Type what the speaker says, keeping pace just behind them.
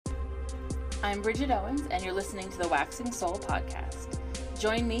I'm Bridget Owens, and you're listening to the Waxing Soul podcast.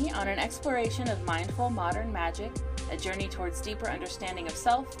 Join me on an exploration of mindful modern magic, a journey towards deeper understanding of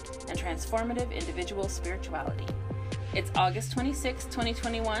self, and transformative individual spirituality. It's August 26,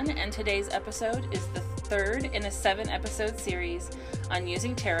 2021, and today's episode is the third in a 7-episode series on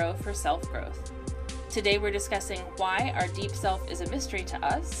using tarot for self-growth. Today we're discussing why our deep self is a mystery to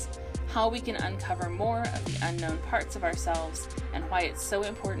us, how we can uncover more of the unknown parts of ourselves, and why it's so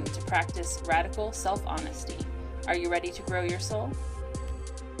important to practice radical self-honesty. Are you ready to grow your soul?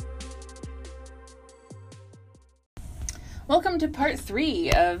 Welcome to part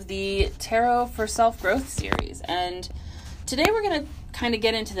 3 of the Tarot for Self-Growth series, and today we're going to kind of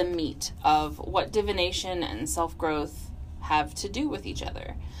get into the meat of what divination and self-growth have to do with each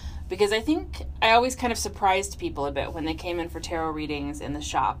other. Because I think I always kind of surprised people a bit when they came in for tarot readings in the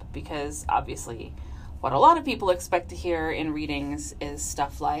shop, because obviously what a lot of people expect to hear in readings is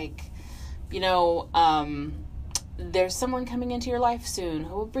stuff like, there's someone coming into your life soon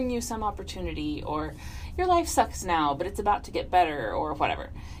who will bring you some opportunity, or your life sucks now, but it's about to get better, or whatever.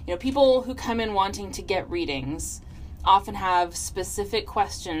 People who come in wanting to get readings often have specific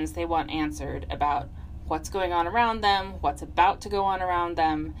questions they want answered about what's going on around them, what's about to go on around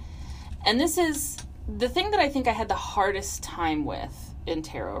them. And this is the thing that I think I had the hardest time with in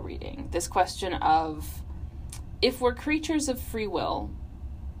tarot reading. This question of, if we're creatures of free will,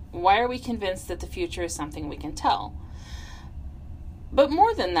 why are we convinced that the future is something we can tell? But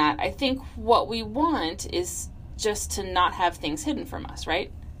more than that, I think what we want is just to not have things hidden from us,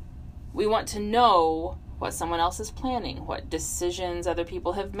 right? We want to know what someone else is planning, what decisions other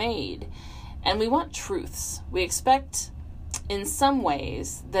people have made, and we want truths. We expect in some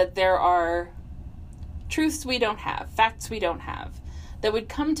ways that there are truths we don't have, facts we don't have, that would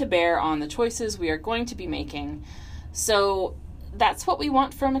come to bear on the choices we are going to be making. So that's what we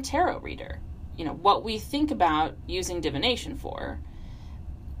want from a tarot reader. What we think about using divination for,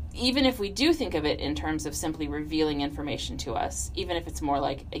 even if we do think of it in terms of simply revealing information to us, even if it's more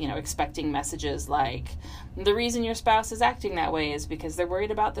like, expecting messages like, the reason your spouse is acting that way is because they're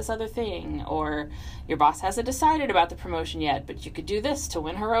worried about this other thing, or your boss hasn't decided about the promotion yet, but you could do this to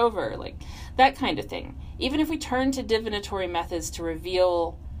win her over, like that kind of thing. Even if we turn to divinatory methods to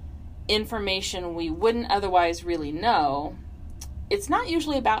reveal information we wouldn't otherwise really know, it's not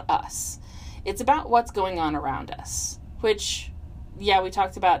usually about us. It's about what's going on around us, which, we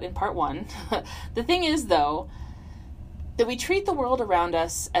talked about in part 1. The thing is, though, that we treat the world around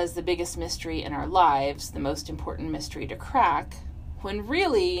us as the biggest mystery in our lives, the most important mystery to crack, when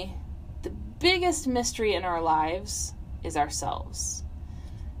really the biggest mystery in our lives is ourselves.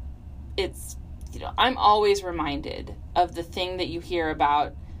 It's, I'm always reminded of the thing that you hear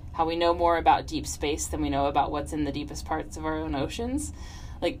about how we know more about deep space than we know about what's in the deepest parts of our own oceans.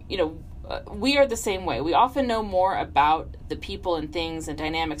 We are the same way. We often know more about the people and things and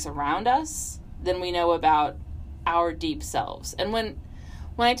dynamics around us than we know about our deep selves. And when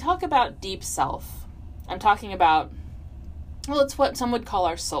I talk about deep self, I'm talking about, it's what some would call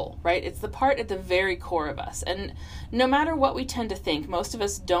our soul, right? It's the part at the very core of us. And no matter what we tend to think, most of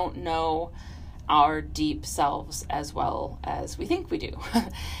us don't know our deep selves as well as we think we do.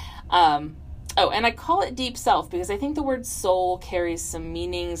 And I call it deep self because I think the word soul carries some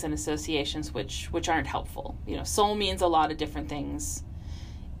meanings and associations which aren't helpful. Soul means a lot of different things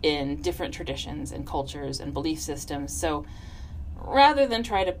in different traditions and cultures and belief systems. So rather than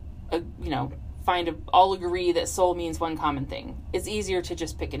try to, all agree that soul means one common thing, it's easier to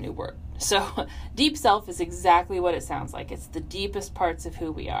just pick a new word. So deep self is exactly what it sounds like. It's the deepest parts of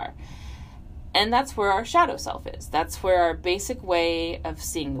who we are. And that's where our shadow self is. That's where our basic way of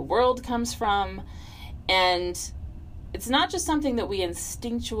seeing the world comes from. And it's not just something that we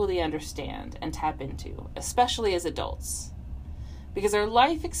instinctually understand and tap into, especially as adults. Because our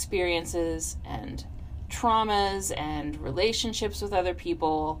life experiences and traumas and relationships with other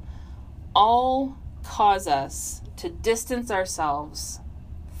people all cause us to distance ourselves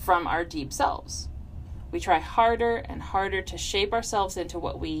from our deep selves. We try harder and harder to shape ourselves into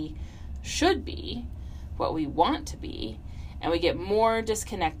what we should be, what we want to be, and we get more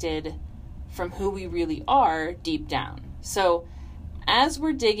disconnected from who we really are deep down. So as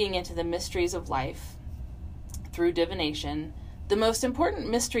we're digging into the mysteries of life through divination, the most important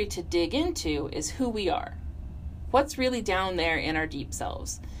mystery to dig into is who we are. What's really down there in our deep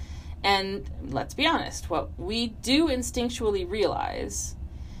selves? And let's be honest, what we do instinctually realize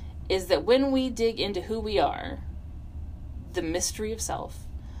is that when we dig into who we are, the mystery of self,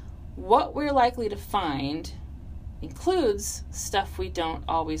 what we're likely to find includes stuff we don't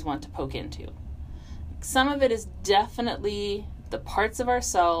always want to poke into. Some of it is definitely the parts of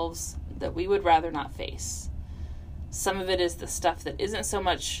ourselves that we would rather not face. Some of it is the stuff that isn't so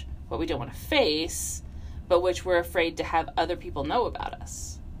much what we don't want to face, but which we're afraid to have other people know about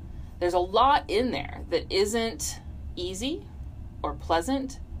us. There's a lot in there that isn't easy or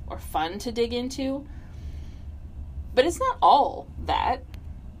pleasant or fun to dig into, but it's not all that.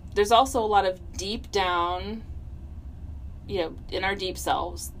 There's also a lot of deep down, in our deep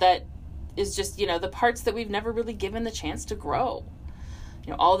selves that is just, the parts that we've never really given the chance to grow.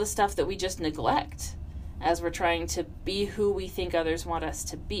 All the stuff that we just neglect as we're trying to be who we think others want us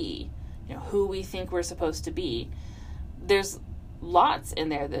to be, who we think we're supposed to be. There's lots in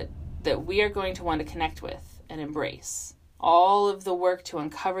there that we are going to want to connect with and embrace. All of the work to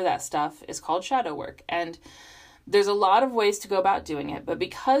uncover that stuff is called shadow work. And there's a lot of ways to go about doing it, but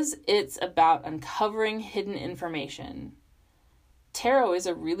because it's about uncovering hidden information, tarot is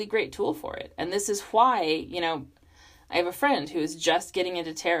a really great tool for it. And this is why, I have a friend who is just getting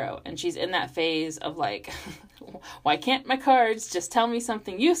into tarot, and she's in that phase of like, why can't my cards just tell me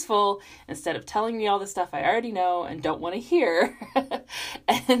something useful instead of telling me all the stuff I already know and don't want to hear?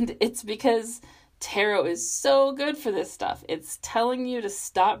 And it's because tarot is so good for this stuff. It's telling you to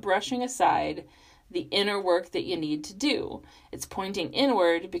stop brushing aside the inner work that you need to do. It's pointing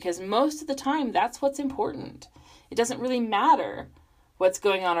inward because most of the time that's what's important. It doesn't really matter what's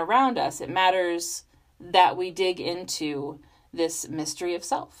going on around us. It matters that we dig into this mystery of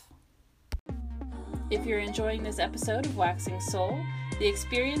self. If you're enjoying this episode of Waxing Soul, the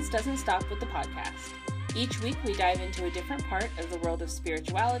experience doesn't stop with the podcast. Each week we dive into a different part of the world of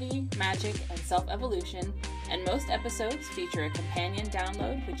spirituality, magic, and self-evolution, and most episodes feature a companion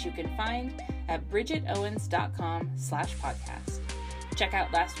download which you can find at bridgetowens.com/podcast. Check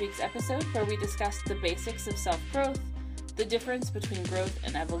out last week's episode where we discussed the basics of self-growth, the difference between growth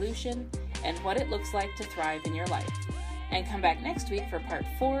and evolution, and what it looks like to thrive in your life. And come back next week for part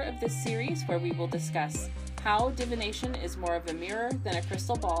 4 of this series where we will discuss how divination is more of a mirror than a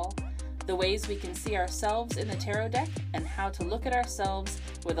crystal ball, the ways we can see ourselves in the tarot deck, and how to look at ourselves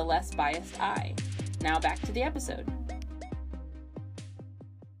with a less biased eye. Now back to the episode.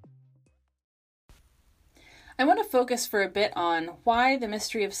 I want to focus for a bit on why the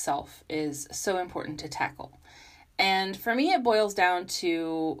mystery of self is so important to tackle. And for me, it boils down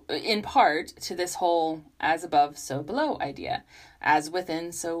to, in part, to this whole as above, so below idea. As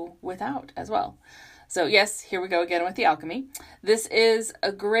within, so without as well. So yes, here we go again with the alchemy. This is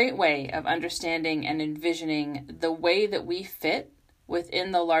a great way of understanding and envisioning the way that we fit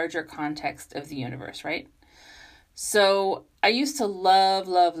within the larger context of the universe, right? So I used to love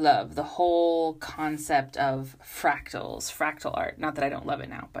the whole concept of fractals, fractal art. Not that I don't love it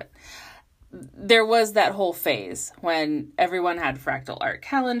now, but there was that whole phase when everyone had fractal art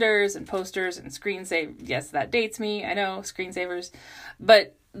calendars and posters and screensavers. Yes, that dates me. I know, screensavers.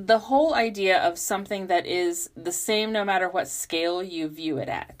 But the whole idea of something that is the same no matter what scale you view it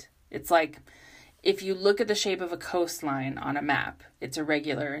at. It's like if you look at the shape of a coastline on a map, it's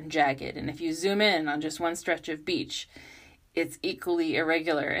irregular and jagged. And if you zoom in on just one stretch of beach, it's equally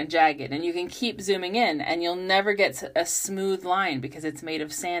irregular and jagged, and you can keep zooming in and you'll never get to a smooth line because it's made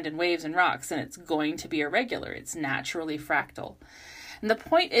of sand and waves and rocks, and it's going to be irregular. It's naturally fractal. And the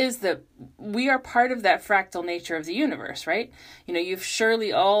point is that we are part of that fractal nature of the universe, right? You've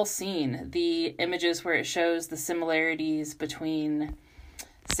surely all seen the images where it shows the similarities between,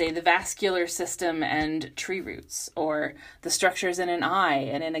 say, the vascular system and tree roots, or the structures in an eye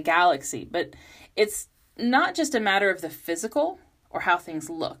and in a galaxy. But it's not just a matter of the physical or how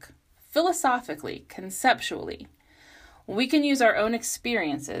things look. Philosophically, conceptually, we can use our own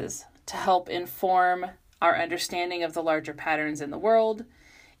experiences to help inform our understanding of the larger patterns in the world,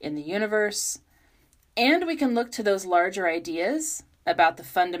 in the universe, and we can look to those larger ideas about the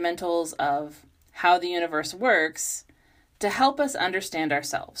fundamentals of how the universe works to help us understand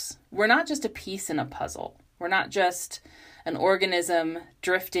ourselves. We're not just a piece in a puzzle. We're not just an organism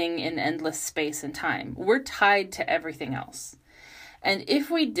drifting in endless space and time. We're tied to everything else. And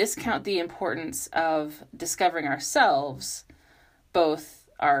if we discount the importance of discovering ourselves, both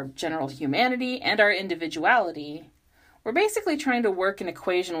our general humanity and our individuality, we're basically trying to work an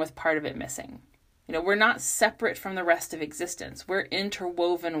equation with part of it missing. We're not separate from the rest of existence. We're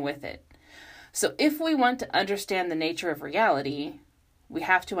interwoven with it. So if we want to understand the nature of reality, we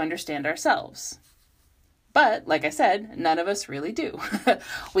have to understand ourselves. But, like I said, none of us really do.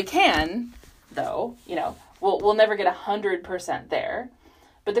 We can, though, we'll never get 100% there.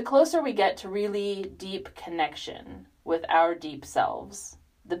 But the closer we get to really deep connection with our deep selves,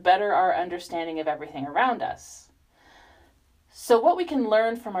 the better our understanding of everything around us. So what we can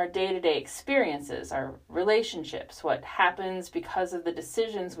learn from our day-to-day experiences, our relationships, what happens because of the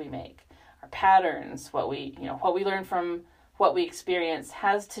decisions we make, our patterns, what we learn from what we experience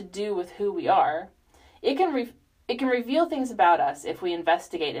has to do with who we are. It can reveal things about us if we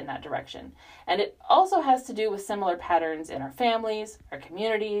investigate in that direction. And it also has to do with similar patterns in our families, our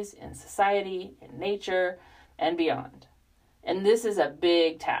communities, in society, in nature, and beyond. And this is a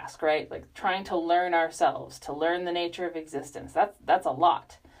big task, right? Like trying to learn ourselves, to learn the nature of existence. That's a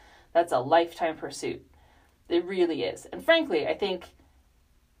lot. That's a lifetime pursuit. It really is. And frankly, I think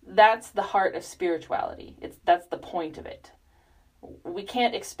that's the heart of spirituality. That's the point of it. We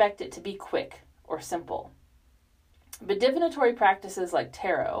can't expect it to be quick or simple. But divinatory practices like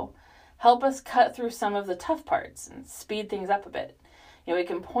tarot help us cut through some of the tough parts and speed things up a bit. It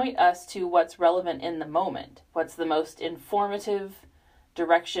can point us to what's relevant in the moment, what's the most informative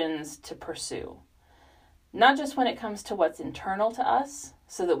directions to pursue. Not just when it comes to what's internal to us,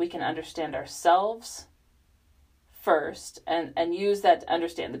 so that we can understand ourselves first and use that to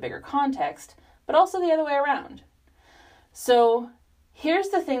understand the bigger context, but also the other way around. So here's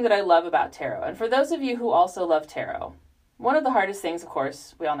the thing that I love about tarot. And for those of you who also love tarot, one of the hardest things, of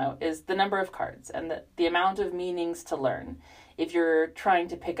course, we all know, is the number of cards and the amount of meanings to learn if you're trying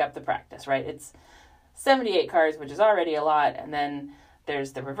to pick up the practice, right? It's 78 cards, which is already a lot, and then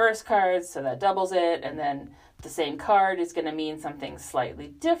there's the reverse cards, so that doubles it, and then the same card is going to mean something slightly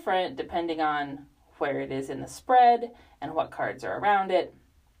different depending on where it is in the spread and what cards are around it.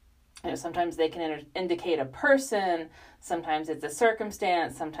 Sometimes they can indicate a person, sometimes it's a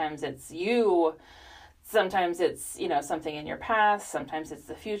circumstance, sometimes it's you, sometimes it's, something in your past, sometimes it's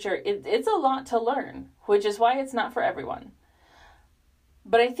the future. It's a lot to learn, which is why it's not for everyone.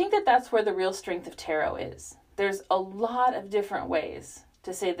 But I think that's where the real strength of tarot is. There's a lot of different ways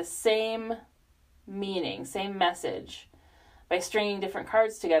to say the same meaning, same message, by stringing different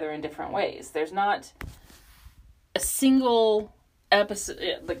cards together in different ways. There's not a single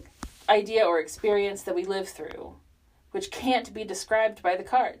episode, idea or experience that we live through which can't be described by the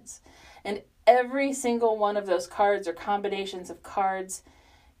cards. And every single one of those cards or combinations of cards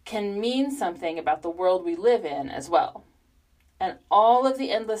can mean something about the world we live in as well. And all of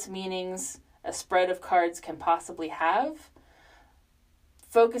the endless meanings a spread of cards can possibly have,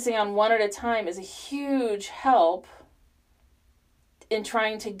 focusing on one at a time is a huge help in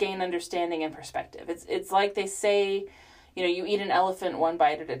trying to gain understanding and perspective. It's like they say, you eat an elephant one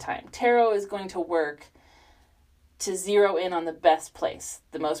bite at a time. Tarot is going to work to zero in on the best place,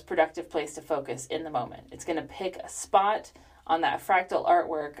 the most productive place to focus in the moment. It's going to pick a spot on that fractal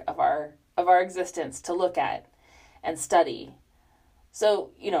artwork of our existence to look at and study.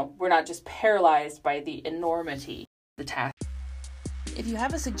 So, we're not just paralyzed by the enormity of the task. If you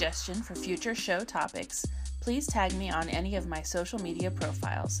have a suggestion for future show topics, please tag me on any of my social media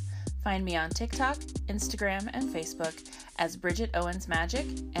profiles. Find me on TikTok, Instagram, and Facebook as Bridget Owens Magic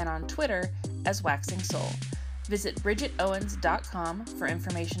and on Twitter as Waxing Soul. Visit BridgetOwens.com for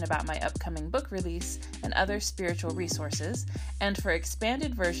information about my upcoming book release and other spiritual resources, and for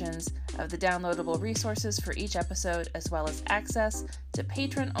expanded versions of the downloadable resources for each episode, as well as access to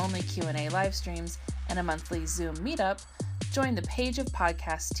patron-only Q&A live streams and a monthly Zoom meetup. Join the Page of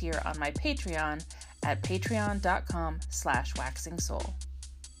Podcasts tier on my Patreon at patreon.com/waxingsoul.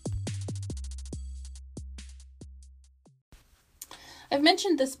 I've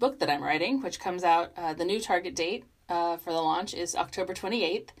mentioned this book that I'm writing, which comes out, the new target date for the launch is October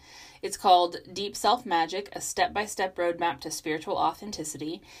 28th. It's called Deep Self Magic, a step-by-step roadmap to spiritual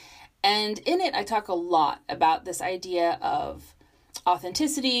authenticity. And in it, I talk a lot about this idea of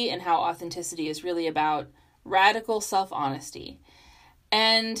authenticity and how authenticity is really about radical self-honesty.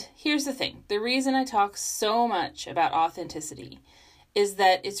 And here's the thing. The reason I talk so much about authenticity is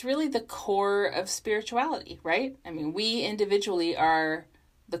that it's really the core of spirituality, right? I mean, we individually are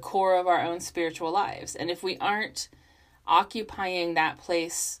the core of our own spiritual lives. And if we aren't occupying that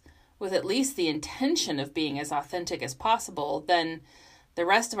place with at least the intention of being as authentic as possible, then the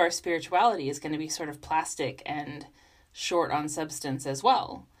rest of our spirituality is going to be sort of plastic and short on substance as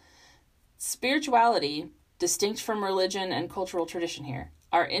well. Spirituality, distinct from religion and cultural tradition here,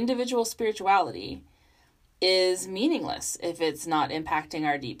 our individual spirituality is meaningless if it's not impacting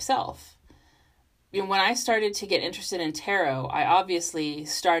our deep self. When I started to get interested in tarot, I obviously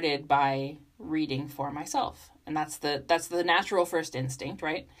started by reading for myself. And that's the natural first instinct,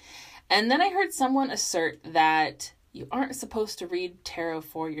 right? And then I heard someone assert that you aren't supposed to read tarot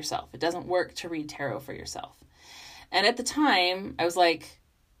for yourself. It doesn't work to read tarot for yourself. And at the time, I was like,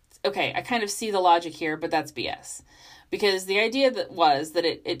 okay, I kind of see the logic here, but that's BS. Because the idea that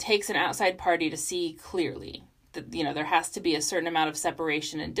it takes an outside party to see clearly. That, there has to be a certain amount of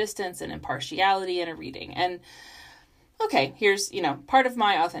separation and distance and impartiality in a reading. And okay, here's, part of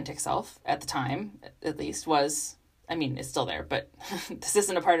my authentic self at the time, at least, was, it's still there, but this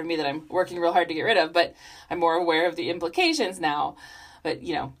isn't a part of me that I'm working real hard to get rid of, but I'm more aware of the implications now. But,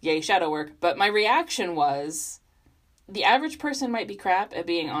 yay, shadow work. But my reaction was, the average person might be crap at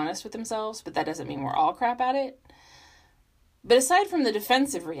being honest with themselves, but that doesn't mean we're all crap at it. But aside from the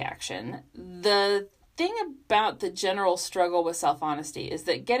defensive reaction, the thing about the general struggle with self-honesty is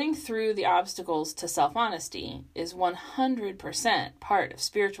that getting through the obstacles to self-honesty is 100% part of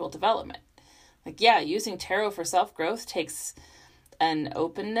spiritual development. Using tarot for self-growth takes an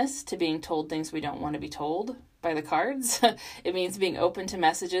openness to being told things we don't want to be told by the cards. It means being open to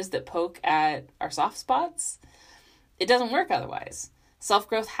messages that poke at our soft spots. It doesn't work otherwise.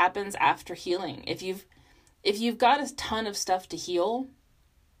 Self-growth happens after healing. If you've got a ton of stuff to heal,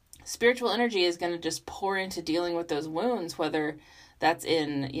 spiritual energy is going to just pour into dealing with those wounds, whether that's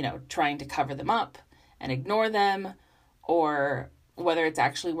in, trying to cover them up and ignore them, or whether it's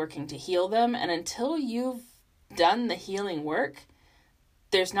actually working to heal them. And until you've done the healing work,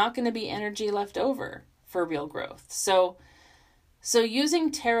 there's not going to be energy left over for real growth. So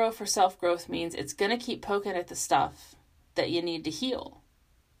using tarot for self-growth means it's going to keep poking at the stuff that you need to heal.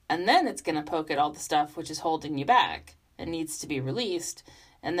 And then it's going to poke at all the stuff which is holding you back and needs to be released.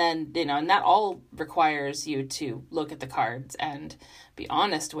 And then, and that all requires you to look at the cards and be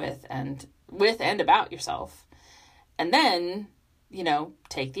honest with and about yourself. And then,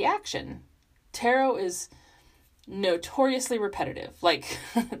 take the action. Tarot is notoriously repetitive.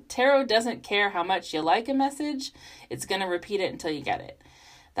 Tarot doesn't care how much you like a message. It's going to repeat it until you get it.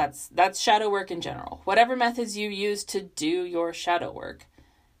 That's shadow work in general. Whatever methods you use to do your shadow work,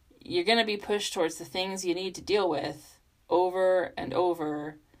 you're going to be pushed towards the things you need to deal with over and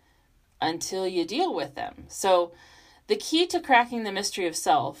over until you deal with them. So the key to cracking the mystery of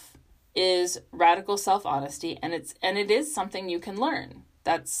self is radical self-honesty, and it is something you can learn.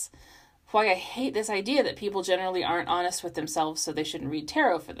 That's why I hate this idea that people generally aren't honest with themselves, so they shouldn't read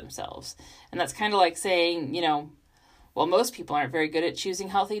tarot for themselves. And that's kind of like saying, most people aren't very good at choosing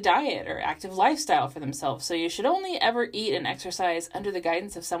healthy diet or active lifestyle for themselves, so you should only ever eat and exercise under the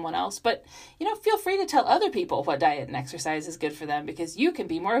guidance of someone else. But, feel free to tell other people what diet and exercise is good for them, because you can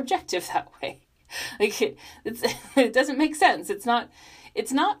be more objective that way. It doesn't make sense. It's not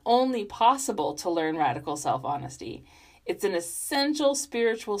only possible to learn radical self-honesty, it's an essential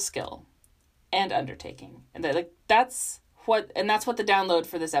spiritual skill and undertaking. And that's what the download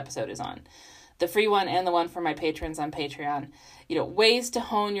for this episode is on. The free one and the one for my patrons on Patreon. Ways to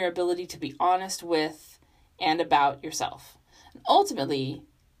hone your ability to be honest with and about yourself. And ultimately,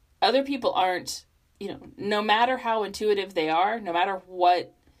 other people aren't, no matter how intuitive they are, no matter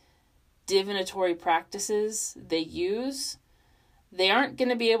what divinatory practices they use, they aren't going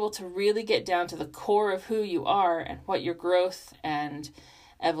to be able to really get down to the core of who you are and what your growth and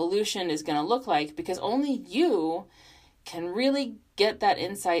evolution is going to look like, because only you can really get that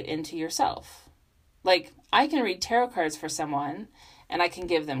insight into yourself. I can read tarot cards for someone and I can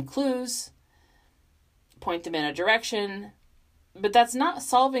give them clues, point them in a direction, but that's not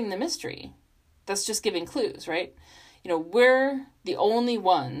solving the mystery. That's just giving clues, right? We're the only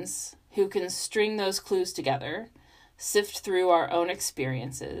ones who can string those clues together, sift through our own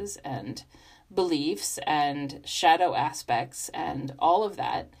experiences and beliefs and shadow aspects and all of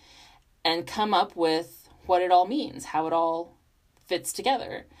that, and come up with what it all means, how it all fits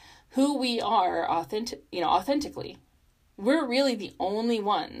together, who we are authentically. We're really the only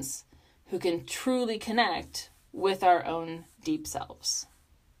ones who can truly connect with our own deep selves.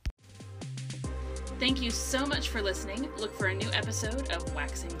 Thank you so much for listening. Look for a new episode of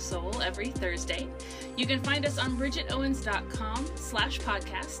Waxing Soul every Thursday. You can find us on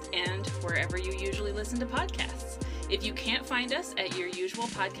bridgetowens.com/podcast and wherever you usually listen to podcasts. If you can't find us at your usual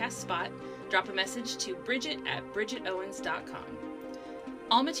podcast spot, drop a message to bridget@bridgetowens.com.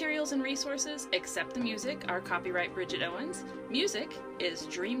 All materials and resources, except the music, are copyright Bridget Owens. Music is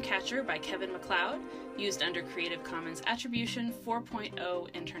Dreamcatcher by Kevin MacLeod, used under Creative Commons Attribution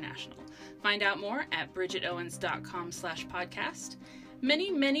 4.0 International. Find out more at bridgetowens.com/podcast.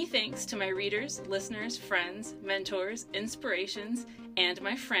 Many, many thanks to my readers, listeners, friends, mentors, inspirations, and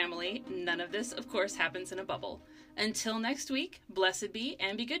my family. None of this, of course, happens in a bubble. Until next week, blessed be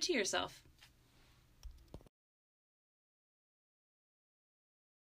and be good to yourself.